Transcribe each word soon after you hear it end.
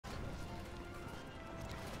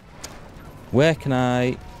Where can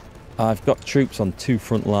I... I've got troops on 2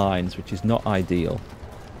 front lines, which is not ideal.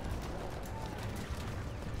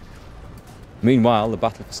 Meanwhile, the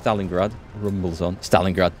battle for Stalingrad rumbles on.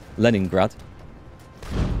 Stalingrad. Leningrad.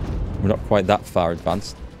 We're not quite that far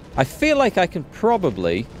advanced. I feel like I can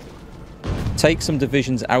probably take some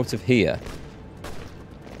divisions out of here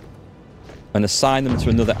and assign them to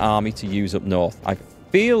another army to use up north. I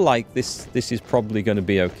feel like this is probably going to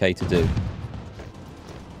be okay to do.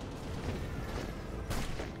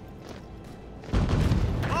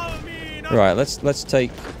 Right, let's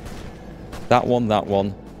take that one,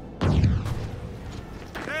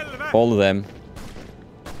 all of them,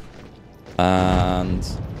 and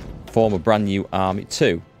form a brand new army.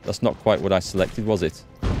 2. That's not quite what I selected, was it?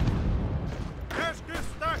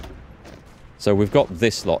 So we've got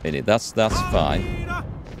this lot in it. That's fine.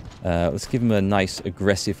 Let's give him a nice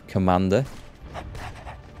aggressive commander.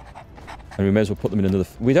 And we may as well put them in another...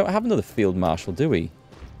 We don't have another field marshal, do we?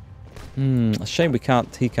 A shame he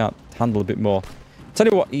can't handle a bit more. Tell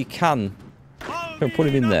you what, he can. Don't put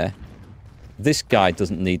him in there. This guy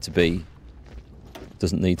doesn't need to be...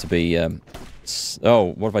 Oh,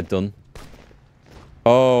 what have I done?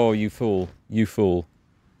 Oh, you fool. You fool.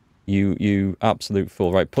 You absolute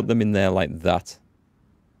fool. Right, put them in there like that.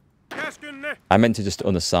 I meant to just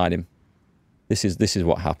unassign him. This is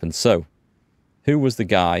what happened. So, who was the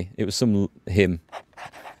guy? It was him.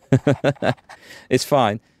 It's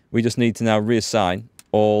fine. We just need to now reassign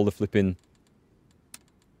all the flipping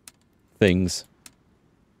things.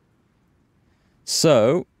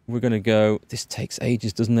 So, we're going to go... This takes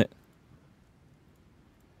ages, doesn't it?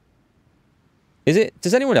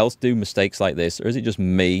 Does anyone else do mistakes like this? Or is it just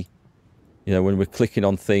me? You know, when we're clicking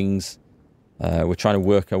on things, we're trying to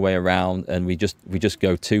work our way around and we just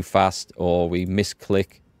go too fast or we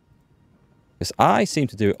misclick. Because I seem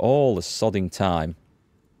to do it all the sodding time.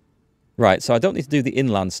 Right, so I don't need to do the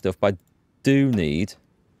inland stuff, but I do need...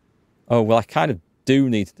 Oh, well, I kind of do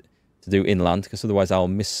need to do inland, because otherwise I'll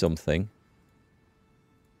miss something.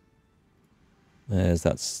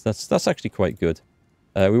 That's actually quite good.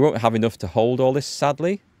 We won't have enough to hold all this,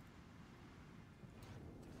 sadly.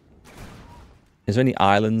 Is there any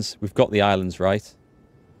islands? We've got the islands, right?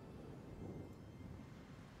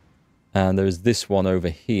 And there's this one over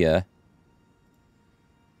here.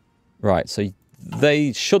 Right, so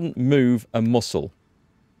they shouldn't move a muscle.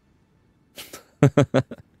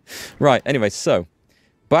 Right, anyway, so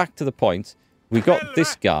back to the point. We got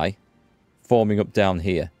this guy forming up down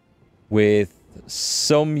here with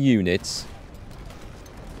some units.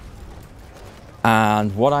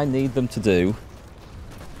 And what I need them to do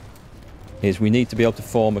is we need to be able to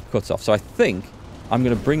form a cutoff. So I think I'm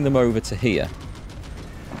going to bring them over to here.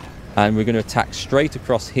 And we're going to attack straight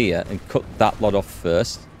across here and cut that lot off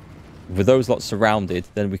first. With those lots surrounded,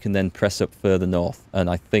 then we can then press up further north. And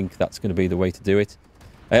I think that's going to be the way to do it.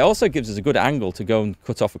 It also gives us a good angle to go and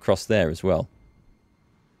cut off across there as well.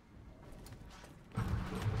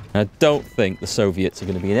 And I don't think the Soviets are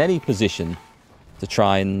going to be in any position to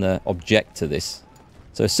try and object to this.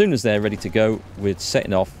 So as soon as they're ready to go, we're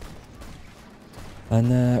setting off. And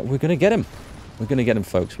we're going to get them. We're going to get them,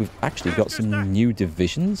 folks. We've actually got some new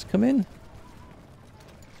divisions come in.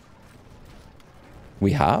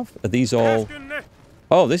 We have? Are these all...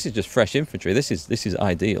 Oh, this is just fresh infantry. This is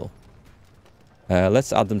ideal.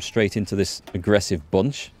 Let's add them straight into this aggressive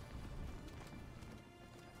bunch.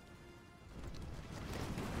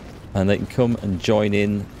 And they can come and join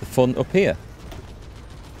in the fun up here.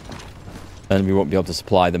 And we won't be able to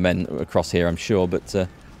supply the men across here, I'm sure, but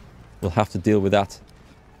we'll have to deal with that.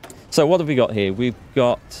 So what have we got here? We've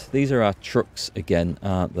got... These are our trucks again,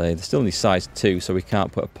 aren't they? They're still only size 2, so we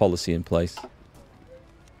can't put a policy in place.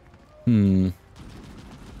 What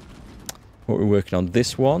we're working on?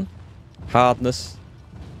 This one. Hardness.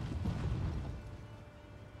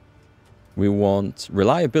 We want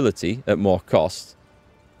reliability at more cost.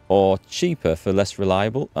 Or cheaper for less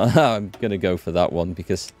reliable. I'm going to go for that one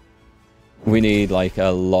because we need like a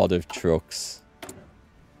lot of trucks.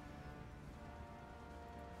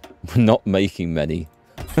 We're not making many.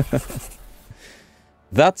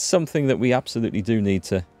 That's something that we absolutely do need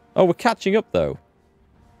to... Oh, we're catching up though.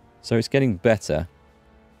 So it's getting better.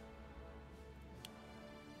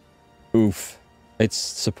 Oof. It's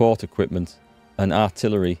support equipment and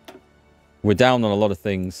artillery. We're down on a lot of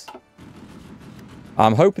things.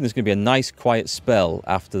 I'm hoping there's going to be a nice quiet spell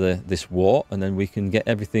after this war, and then we can get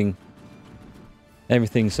everything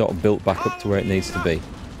sort of built back up to where it needs to be.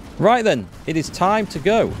 Right then, it is time to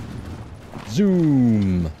go.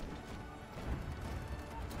 Zoom.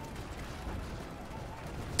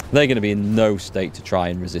 They're going to be in no state to try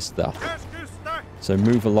and resist that. So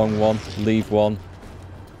move along one, leave one,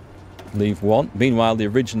 leave one. Meanwhile, the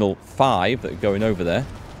original 5 that are going over there.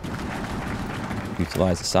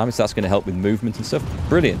 Utilise the salmon. So that's going to help with movement and stuff.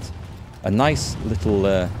 Brilliant. A nice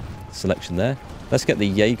little selection there. Let's get the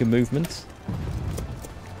Jaeger movement.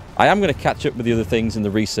 I am going to catch up with the other things in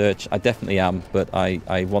the research. I definitely am. But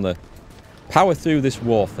I want to power through this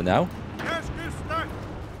war for now.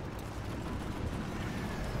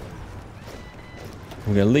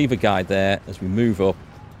 We're going to leave a guy there as we move up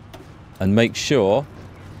and make sure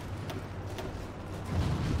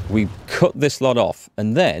we cut this lot off.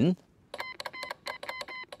 And then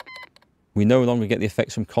we no longer get the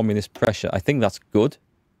effects from communist pressure. I think that's good.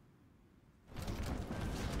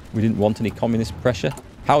 We didn't want any communist pressure.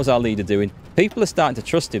 How's our leader doing? People are starting to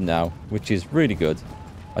trust him now, which is really good.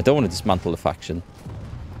 I don't want to dismantle the faction.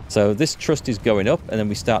 So this trust is going up, and then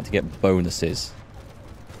we start to get bonuses,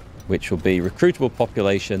 which will be recruitable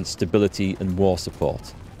population, stability, and war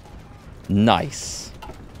support. Nice.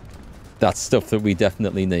 That's stuff that we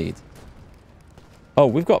definitely need. Oh,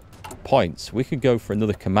 we've got points. We could go for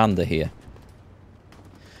another commander here.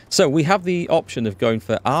 So we have the option of going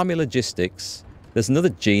for army logistics. There's another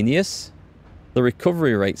genius. The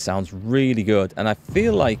recovery rate sounds really good. And I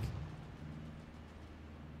feel like...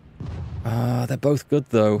 they're both good,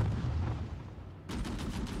 though.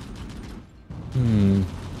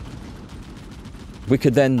 We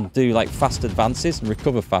could then do, like, fast advances and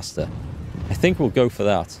recover faster. I think we'll go for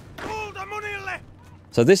that.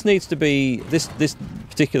 So this needs to be... This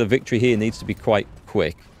particular victory here needs to be quite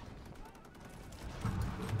quick.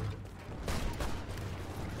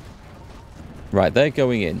 Right, they're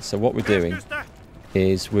going in. So what we're doing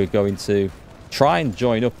is we're going to try and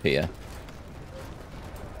join up here.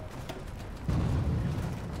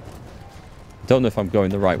 Don't know if I'm going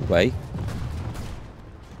the right way.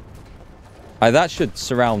 That should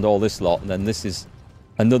surround all this lot, and then this is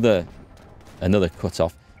another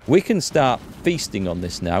cut-off. We can start feasting on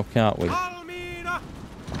this now, can't we?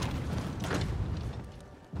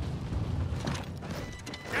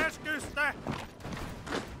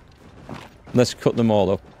 Let's cut them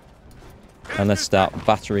all up. And let's start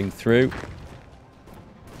battering through.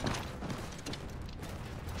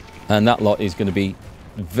 And that lot is going to be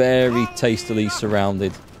very tastily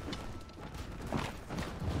surrounded.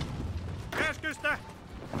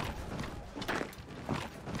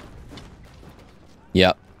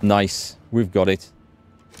 Yeah, nice. We've got it.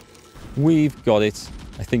 We've got it.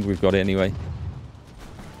 I think we've got it anyway.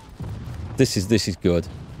 This is good.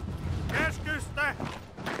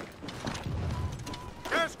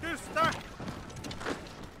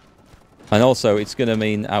 And also, it's going to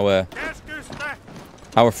mean our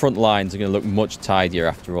front lines are going to look much tidier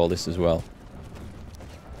after all this as well.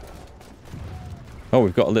 Oh,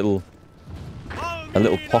 we've got a little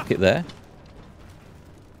pocket there.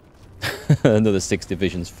 Another 6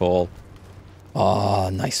 divisions fall. Ah,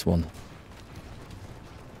 nice one.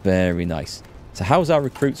 Very nice. So how's our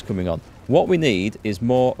recruits coming on? What we need is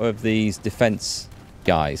more of these defense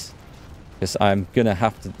guys. Because I'm going to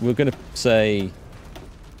have to... We're going to say...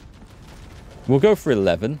 We'll go for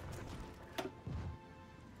 11.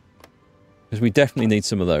 Because we definitely need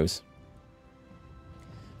some of those.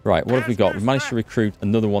 Right, what have we got? We managed to recruit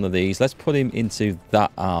another one of these. Let's put him into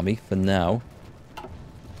that army for now.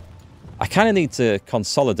 I kind of need to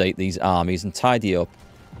consolidate these armies and tidy up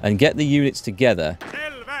and get the units together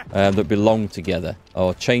that belong together,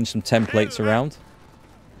 or change some templates around.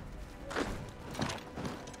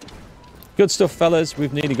 Good stuff, fellas.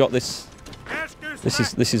 We've nearly got this.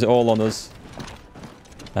 This is all on us.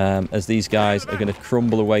 As these guys are going to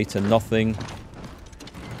crumble away to nothing.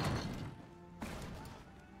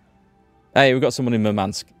 Hey, we've got someone in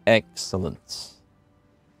Murmansk. Excellent.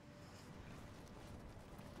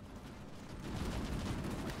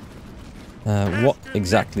 What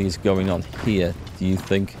exactly is going on here, do you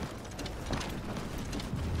think?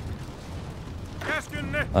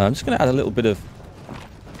 I'm just going to add a little bit of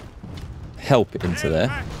help into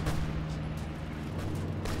there.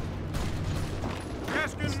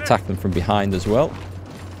 Let's attack them from behind as well.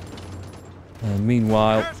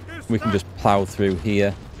 Meanwhile, we can just plough through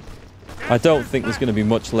here. I don't think there's going to be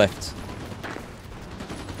much left.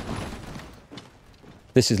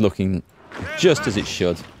 This is looking just as it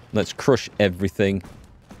should. Let's crush everything.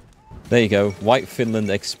 There you go. White Finland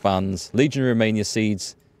expands. Legion of Romania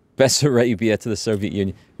cedes Bessarabia to the Soviet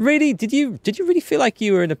Union. Really? Did you really feel like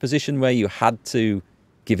you were in a position where you had to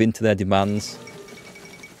give in to their demands?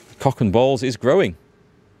 Cock and balls is growing.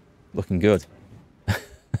 Looking good.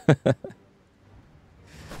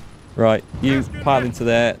 Right, you pile into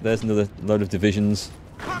there. There's another load of divisions.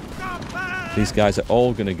 These guys are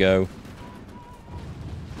all going to go.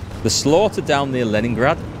 The slaughter down near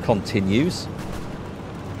Leningrad continues.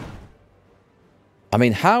 I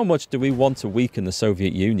mean, how much do we want to weaken the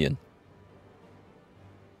Soviet Union?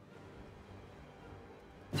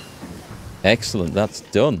 Excellent, that's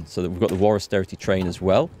done. So that we've got the war austerity train as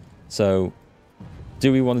well. So,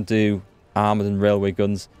 do we want to do armoured and railway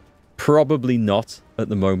guns? Probably not at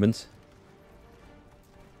the moment.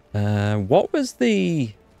 What was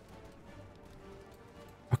the...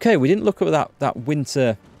 Okay, we didn't look at that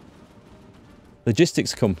winter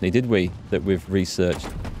logistics company, did we? That we've researched.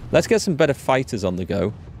 Let's get some better fighters on the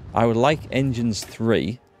go. I would like engines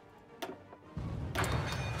 3.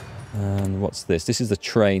 And what's this? This is the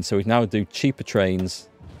train. So we now do cheaper trains.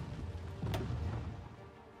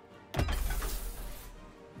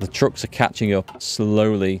 The trucks are catching up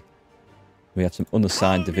slowly. We have some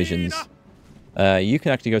unassigned divisions. You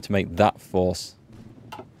can actually go to make that force.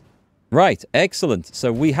 Right, excellent.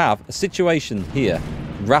 So we have a situation here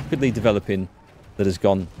rapidly developing that has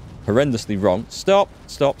gone horrendously wrong. Stop,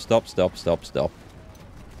 stop, stop, stop, stop, stop.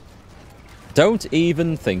 Don't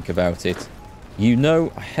even think about it. You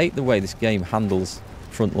know, I hate the way this game handles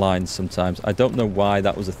front lines sometimes. I don't know why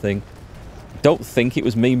that was a thing. Don't think it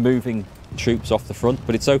was me moving troops off the front,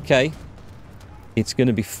 but it's okay. It's going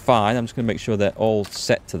to be fine. I'm just going to make sure they're all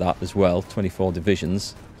set to that as well. 24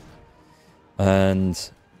 divisions. And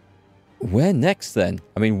where next then?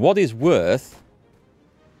 I mean, what is worth...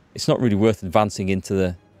 It's not really worth advancing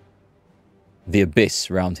into the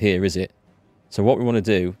abyss around here, is it? So what we want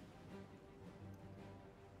to do...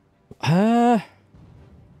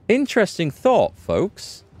 Interesting thought,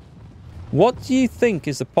 folks. What do you think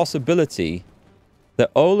is the possibility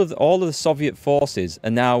that all of the Soviet forces are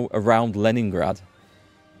now around Leningrad?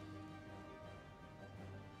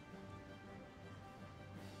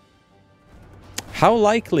 How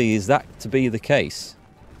likely is that to be the case?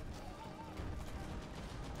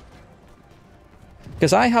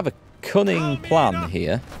 Because I have a cunning plan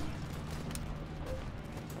here.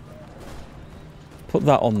 Put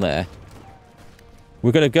that on there.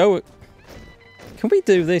 We're going to go... Can we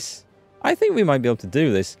do this? I think we might be able to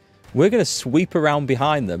do this. We're going to sweep around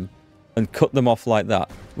behind them and cut them off like that.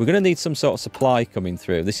 We're going to need some sort of supply coming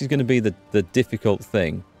through. This is going to be the difficult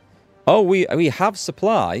thing. Oh, we have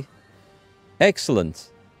supply. Excellent.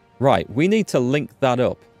 Right, we need to link that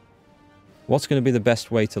up. What's going to be the best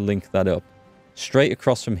way to link that up? Straight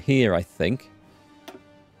across from here, I think.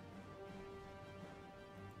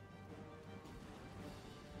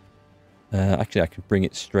 Actually, I could bring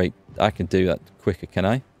it straight. I can do that quicker, can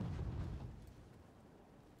I?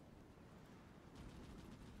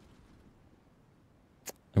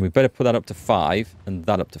 And we better put that up to 5 and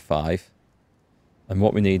that up to 5. And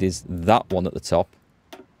what we need is that one at the top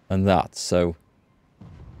and that. So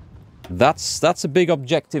that's a big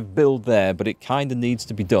objective build there, but it kind of needs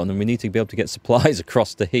to be done. And we need to be able to get supplies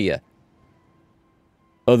across to here.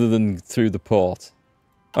 Other than through the port.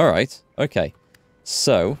 Alright, okay.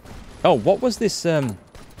 So... Oh, what was this, if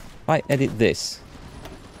I edit this,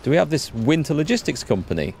 do we have this winter logistics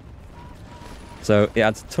company? So it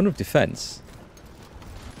adds a ton of defense.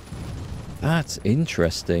 That's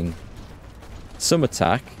interesting. Some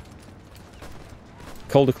attack.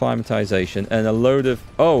 Cold acclimatization and a load of,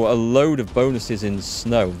 a load of bonuses in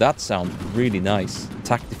snow. That sounds really nice.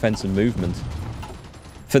 Attack, defense and movement.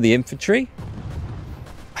 For the infantry?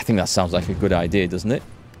 I think that sounds like a good idea, doesn't it?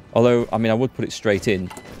 Although, I mean, I would put it straight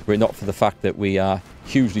in, were it not for the fact that we are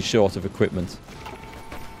hugely short of equipment.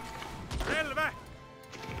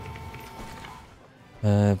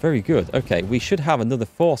 Very good. Okay, we should have another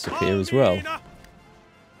force up here as well.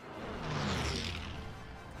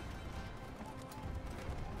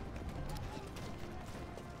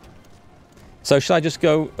 So shall I just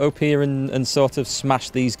go up here and sort of smash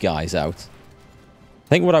these guys out? I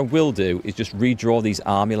think what I will do is just redraw these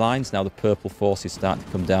army lines. Now the purple forces start to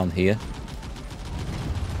come down here.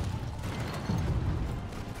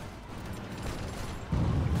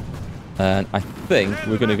 And I think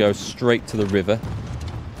we're going to go straight to the river.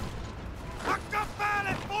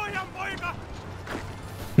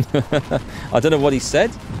 I don't know what he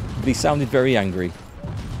said, but he sounded very angry.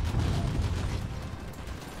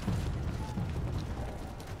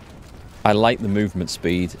 I like the movement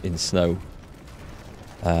speed in snow.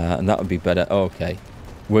 And that would be better. Oh, okay.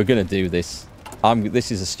 We're going to do this.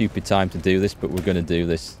 This is a stupid time to do this, but we're going to do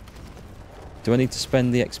this. Do I need to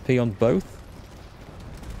spend the XP on both?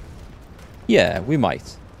 Yeah, we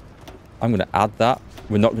might. I'm going to add that.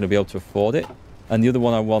 We're not going to be able to afford it. And the other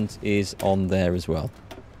one I want is on there as well.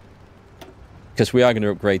 Because we are going to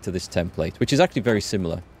upgrade to this template, which is actually very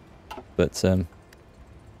similar. But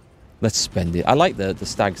Let's spend it. I like the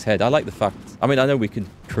stag's head. I like the fact... I mean, I know we can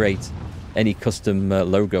create any custom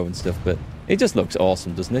logo and stuff, but it just looks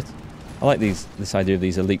awesome, doesn't it? I like this idea of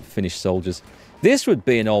these elite Finnish soldiers. This would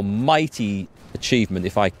be an almighty achievement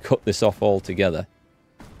if I cut this off altogether.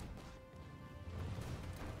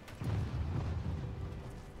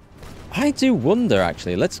 I do wonder,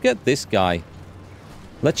 actually. Let's get this guy.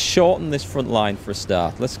 Let's shorten this front line for a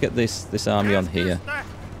start. Let's get this army on here.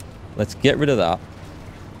 Let's get rid of that.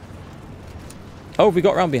 Oh, have we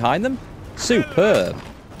got around behind them? Superb.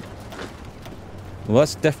 Well,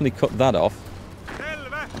 let's definitely cut that off.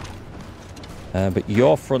 But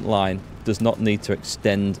your front line does not need to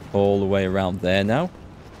extend all the way around there now.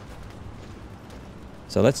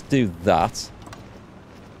 So let's do that.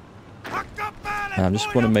 And I'm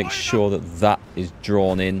just going to make sure that that is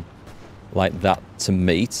drawn in like that to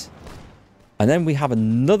meet. And then we have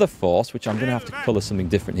another force, which I'm going to have to colour something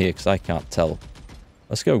different here because I can't tell.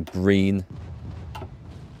 Let's go green.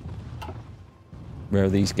 Where are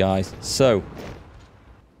these guys? So.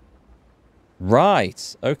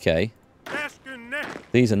 Right. Okay.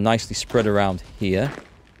 These are nicely spread around here.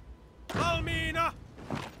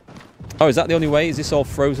 Oh, is that the only way? Is this all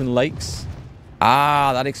frozen lakes?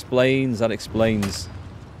 Ah, that explains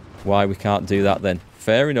why we can't do that then.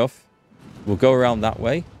 Fair enough. We'll go around that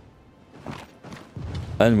way.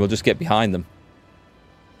 And we'll just get behind them.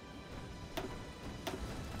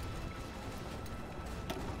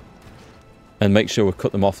 And make sure we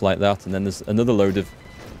cut them off like that. And then there's another load of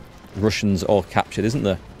Russians all captured, isn't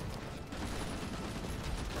there?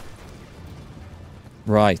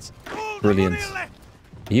 Right. Brilliant.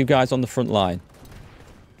 Are you guys on the front line?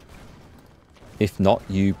 If not,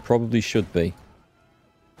 you probably should be.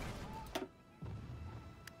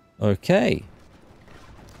 Okay.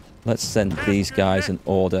 Let's send these guys an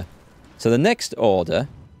order. So the next order,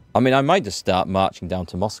 I mean, I might just start marching down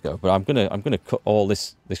to Moscow, but I'm gonna cut all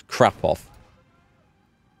this crap off.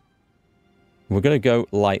 We're gonna go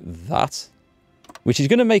like that, which is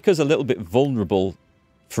gonna make us a little bit vulnerable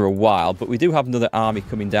for a while, but we do have another army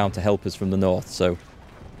coming down to help us from the north, so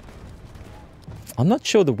I'm not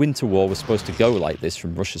sure the Winter War was supposed to go like this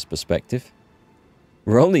from Russia's perspective.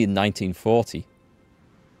 We're only in 1940.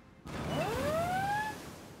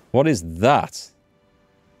 What is that?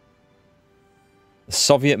 The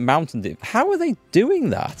Soviet mountain dip. How are they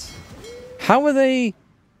doing that? How are they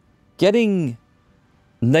getting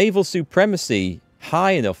naval supremacy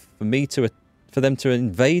high enough for them to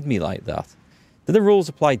invade me like that? Do the rules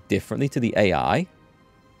apply differently to the AI?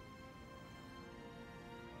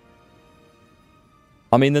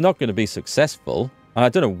 I mean, they're not going to be successful. And I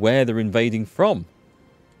don't know where they're invading from.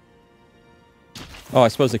 Oh, I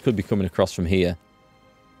suppose they could be coming across from here.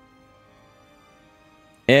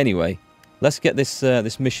 Anyway, let's get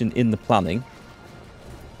this mission in the planning.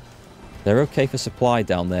 They're okay for supply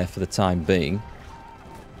down there for the time being.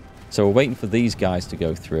 So we're waiting for these guys to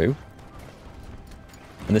go through.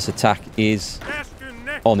 And this attack is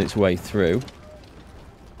on its way through.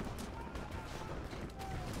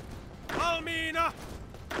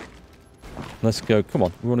 Let's go. Come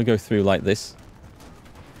on. We want to go through like this.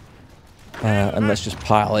 And let's just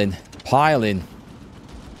pile in. Pile in.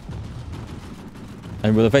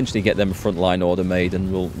 And we'll eventually get them a frontline order made,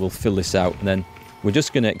 and we'll fill this out. And then we're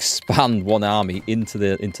just going to expand one army into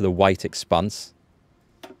the white expanse.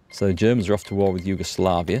 So the Germans are off to war with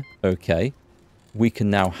Yugoslavia. Okay. We can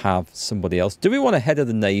now have somebody else. Do we want a head of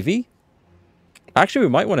the Navy? Actually,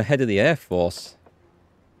 we might want a head of the Air Force.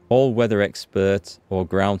 All-weather expert or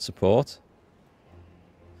ground support.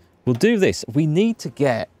 We'll do this. We need to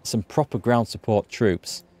get some proper ground support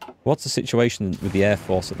troops. What's the situation with the Air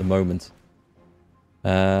Force at the moment?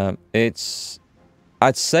 I'd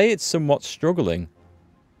say it's somewhat struggling.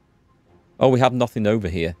 Oh, we have nothing over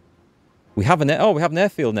here. We have an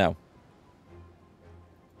airfield now.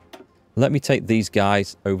 Let me take these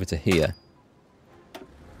guys over to here.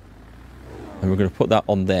 And we're going to put that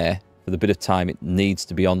on there for the bit of time it needs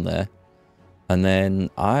to be on there. And then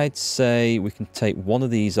I'd say we can take one of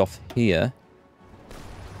these off here.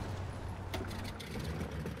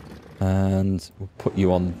 And we'll put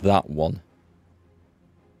you on that one.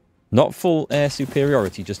 Not full air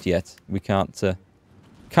superiority just yet. We can't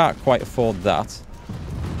quite afford that.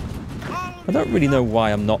 I don't really know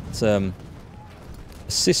why I'm not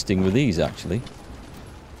assisting with these, actually.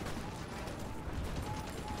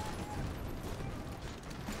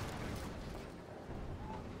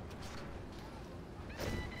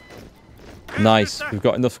 Nice. We've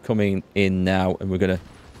got enough coming in now, and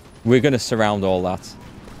we're gonna surround all that.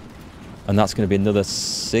 And that's going to be another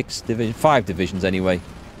 5 divisions anyway.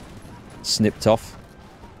 Snipped off.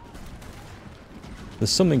 There's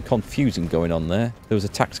something confusing going on there. There was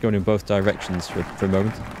attacks going in both directions for a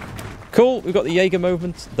moment. Cool, we've got the Jaeger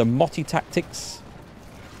movement, the Motti tactics.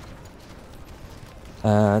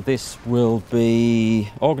 This will be...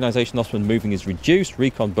 Organisation loss when moving is reduced.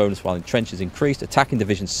 Recon bonus while in trenches increased. Attacking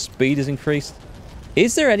division speed is increased.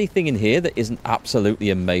 Is there anything in here that isn't absolutely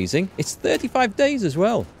amazing? It's 35 days as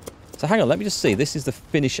well. So hang on, let me just see. This is the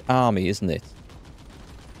Finnish army, isn't it?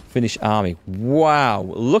 Finnish army. Wow,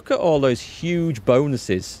 look at all those huge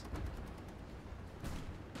bonuses.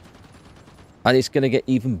 And it's going to get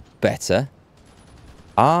even better.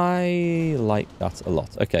 I like that a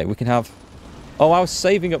lot. Okay, we can have... Oh, I was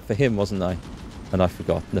saving up for him, wasn't I? And I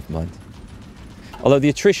forgot. Never mind. Although the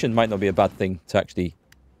attrition might not be a bad thing to actually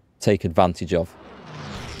take advantage of.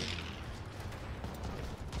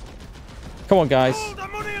 Come on, guys.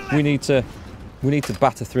 We need to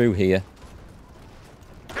batter through here.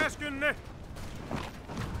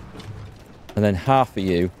 And then half of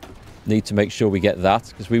you need to make sure we get that,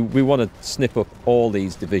 because we want to snip up all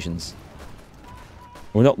these divisions.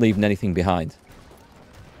 We're not leaving anything behind.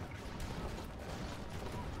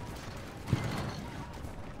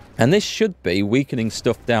 And this should be weakening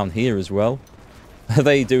stuff down here as well. Are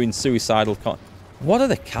they doing suicidal... What are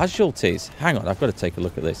the casualties? Hang on, I've got to take a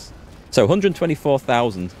look at this. So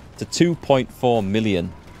 124,000 to 2.4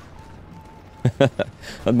 million.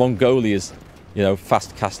 And Mongolia's, you know,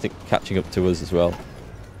 fast catching up to us as well.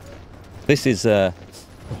 This is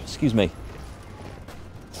excuse me.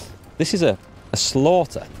 This is a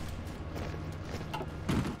slaughter.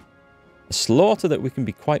 A slaughter that we can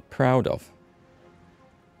be quite proud of.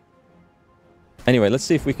 Anyway, let's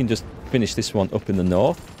see if we can just finish this one up in the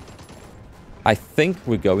north. I think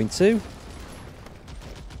we're going to.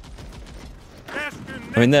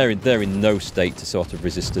 I mean, they're in no state to sort of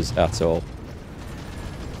resist us at all.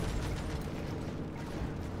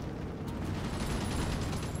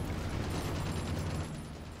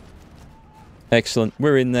 Excellent.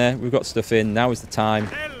 We're in there. We've got stuff in. Now is the time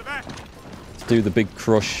to do the big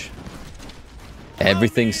crush.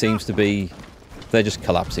 Everything seems to be... They're just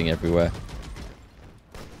collapsing everywhere.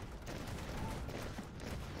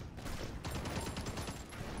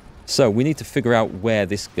 So we need to figure out where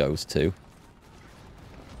this goes to.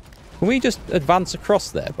 Can we just advance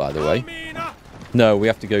across there, by the way? No, we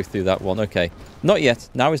have to go through that one. Okay. Not yet.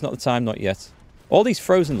 Now is not the time. Not yet. All these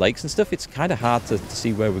frozen lakes and stuff, it's kind of hard to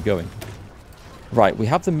see where we're going. Right, we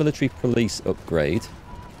have the military police upgrade.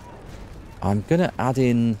 I'm going to add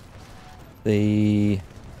in the...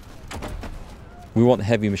 We want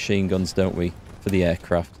heavy machine guns, don't we? For the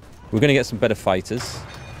aircraft. We're going to get some better fighters.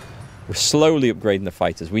 We're slowly upgrading the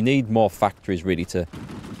fighters. We need more factories, really, to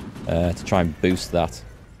try and boost that.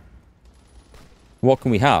 What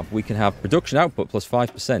can we have? We can have production output plus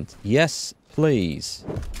 5%. Yes, please.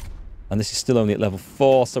 And this is still only at level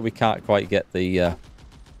 4, so we can't quite get the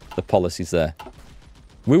policies there.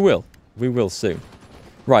 We will. We will soon.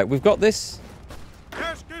 Right, we've got this.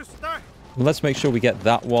 Well, let's make sure we get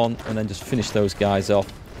that one and then just finish those guys off.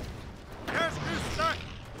 And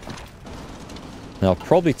I'll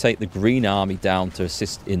probably take the Green Army down to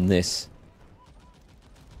assist in this.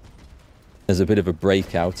 As a bit of a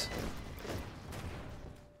breakout.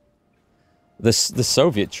 The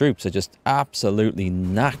Soviet troops are just absolutely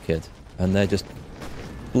knackered. And they're just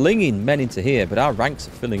flinging men into here. But our ranks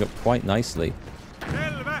are filling up quite nicely.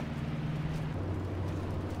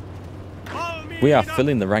 We are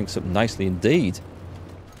filling the ranks up nicely indeed.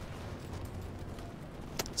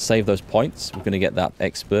 Save those points. We're going to get that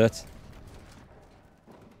expert.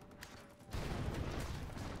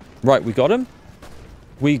 Right, we got him.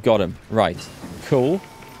 We got him. Right, cool.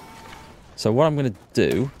 So what I'm going to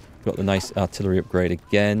do... Got the nice artillery upgrade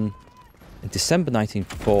again. In December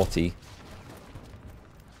 1940.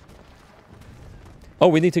 Oh,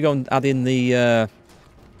 we need to go and add in the...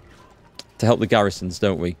 to help the garrisons,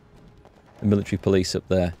 don't we? The military police up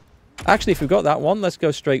there. Actually, if we've got that one, let's go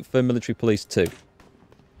straight for military police 2.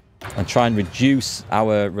 And try and reduce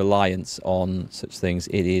our reliance on such things.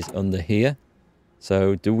 It is under here.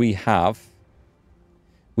 So, do we have...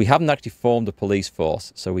 We haven't actually formed a police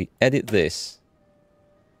force. So, we edit this.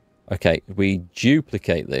 Okay, we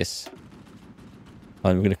duplicate this.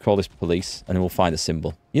 And we're going to call this police. And then we'll find a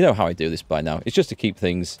symbol. You know how I do this by now. It's just to keep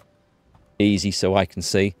things easy so I can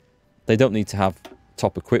see. They don't need to have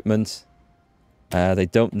top equipment. They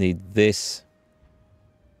don't need this.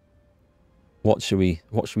 What should we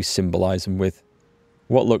symbolize them with?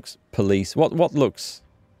 What looks police? What looks...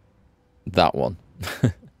 That one.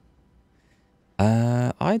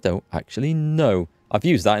 I don't actually know. I've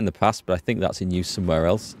used that in the past, but I think that's in use somewhere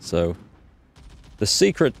else. So, the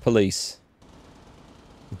secret police.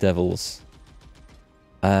 Devils.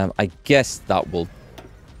 I guess that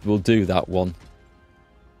we'll do that one.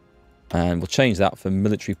 And we'll change that for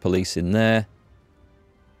military police in there.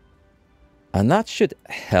 And that should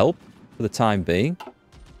help for the time being.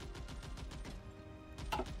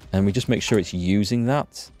 And we just make sure it's using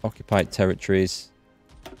that. Occupied territories.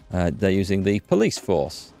 They're using the police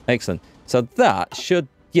force. Excellent. So that should...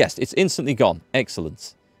 Yes, it's instantly gone.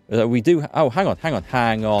 Excellent. We do... Oh, hang on.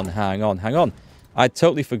 I'd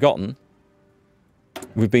totally forgotten.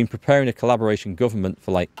 We've been preparing a collaboration government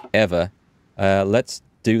for, like, ever. Let's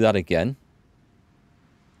do that again.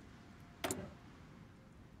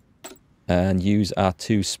 And use our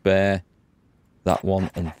 2 spare. That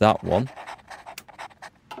one and that one.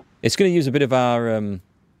 It's going to use a bit of our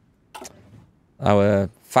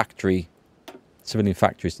factory, civilian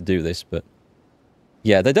factories to do this, but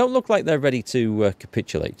yeah, they don't look like they're ready to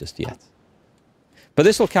capitulate just yet. But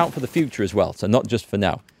this will count for the future as well, so not just for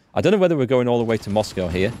now. I don't know whether we're going all the way to Moscow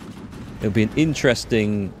here. It'll be an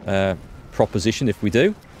interesting proposition if we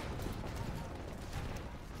do.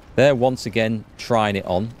 They're once again trying it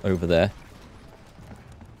on over there.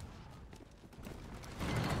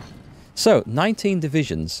 So, 19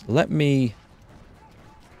 divisions. Let me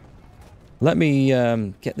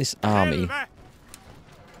get this army.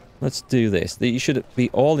 Let's do this. You should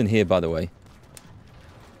be all in here, by the way.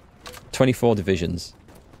 24 divisions.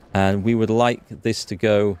 And we would like this to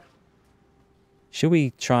go... Should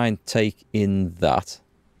we try and take in that?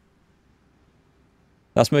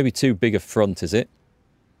 That's maybe too big a front, is it?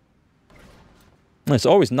 It's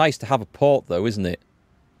always nice to have a port, though, isn't it?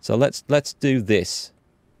 So let's do this.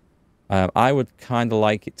 I would kind of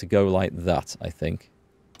like it to go like that, I think.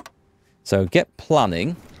 So get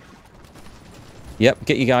planning. Yep,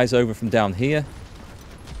 get you guys over from down here.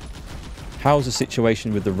 How's the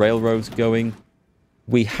situation with the railroads going?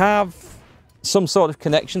 We have some sort of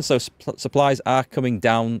connection, so supplies are coming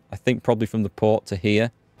down, I think probably from the port to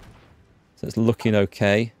here. So it's looking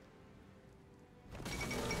okay.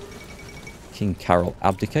 King Carol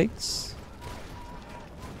abdicates.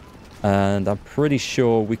 And I'm pretty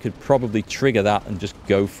sure we could probably trigger that and just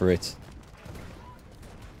go for it.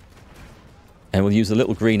 And we'll use a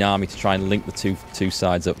little green army to try and link the two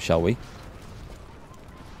sides up, shall we?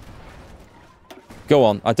 Go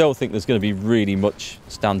on. I don't think there's going to be really much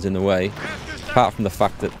stands in the way. Apart from the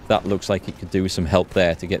fact that that looks like it could do with some help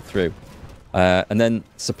there to get through. And then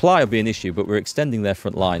supply will be an issue, but we're extending their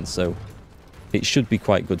front line, so it should be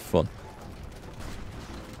quite good fun.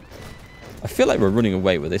 I feel like we're running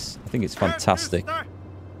away with this. I think it's fantastic.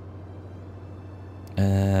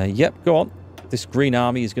 Yep, go on. This green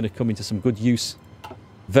army is going to come into some good use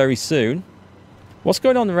very soon. What's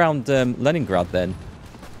going on around Leningrad then?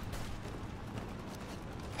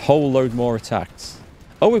 Whole load more attacks.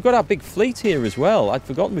 Oh, we've got our big fleet here as well. I'd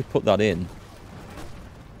forgotten we put that in.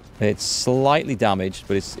 It's slightly damaged,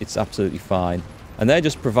 but it's absolutely fine. And they're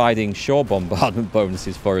just providing shore bombardment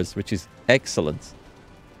bonuses for us, which is excellent.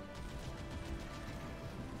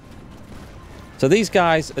 So these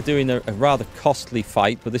guys are doing a rather costly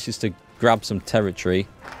fight, but this is to grab some territory.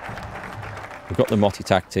 We've got the Motti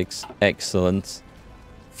tactics. Excellent.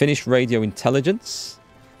 Finnish radio intelligence.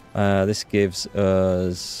 This gives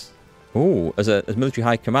us... Oh, as military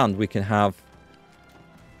high command, we can have...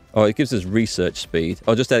 Oh, it gives us research speed.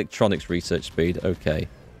 Oh, just electronics research speed. Okay.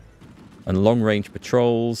 And long-range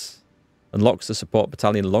patrols. Unlocks the support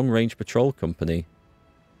battalion long-range patrol company.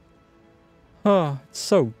 Oh, it's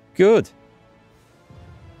so good.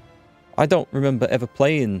 I don't remember ever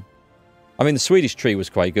playing... I mean, the Swedish tree was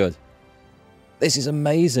quite good. This is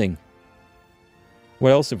amazing.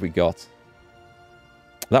 What else have we got?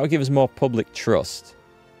 That would give us more public trust.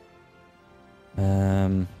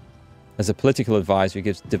 As a political advisor, he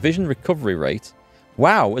gives division recovery rate.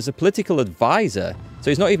 Wow, as a political advisor.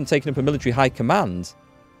 So he's not even taking up a military high command.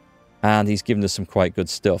 And he's given us some quite good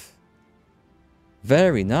stuff.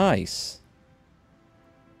 Very nice.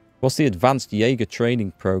 What's the advanced Jaeger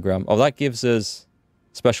training program? Oh, that gives us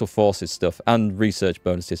special forces stuff and research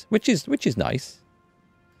bonuses, which is nice.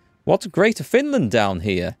 What's Greater Finland down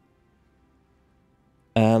here?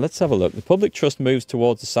 Let's have a look. The public trust moves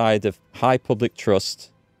towards the side of high public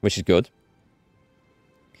trust, which is good.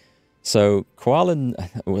 So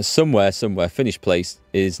Kuala, somewhere, Finnish place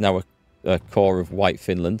is now a core of White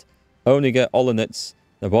Finland. Onega, Olonets,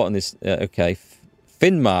 the bottom is okay.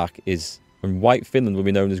 Finnmark is. And White Finland will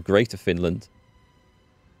be known as Greater Finland.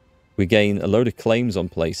 We gain a load of claims on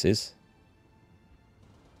places.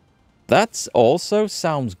 That also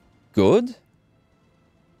sounds good.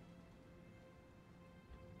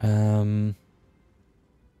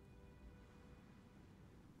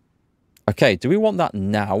 I Okay, do we want that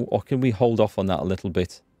now, or can we hold off on that a little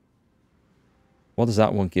bit? What does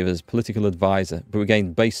that one give us? Political advisor. But we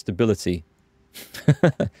gain base stability.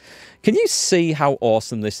 Can you see how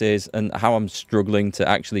awesome this is and how I'm struggling to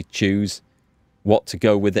actually choose what to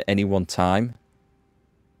go with at any one time?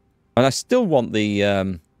 And I still want the...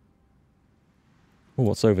 Oh,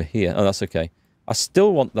 what's over here? Oh, that's okay. I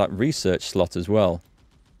still want that research slot as well.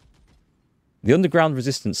 The underground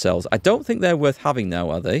resistance cells. I don't think they're worth having now,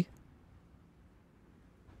 are they?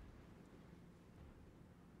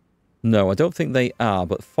 No, I don't think they are,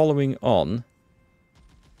 but following on...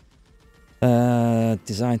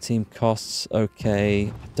 design team costs, okay.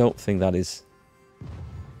 I don't think that is...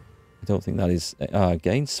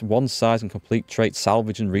 gains one size and complete trait,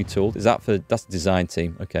 salvage and retooled. Is that for... That's the design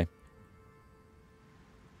team, okay.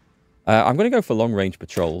 I'm going to go for long-range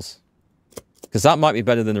patrols. Because that might be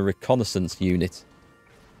better than a reconnaissance unit.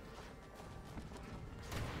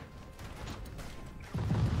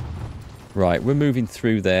 Right, we're moving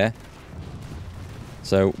through there.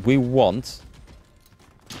 So we want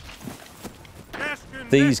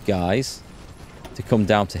these guys to come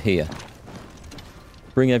down to here.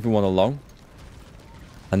 Bring everyone along.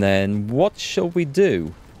 And then what shall we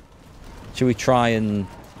do? Shall we try and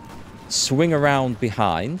swing around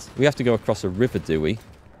behind? We have to go across a river, do we?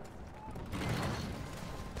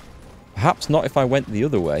 Perhaps not if I went the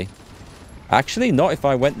other way. Actually, not if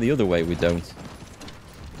I went the other way, we don't.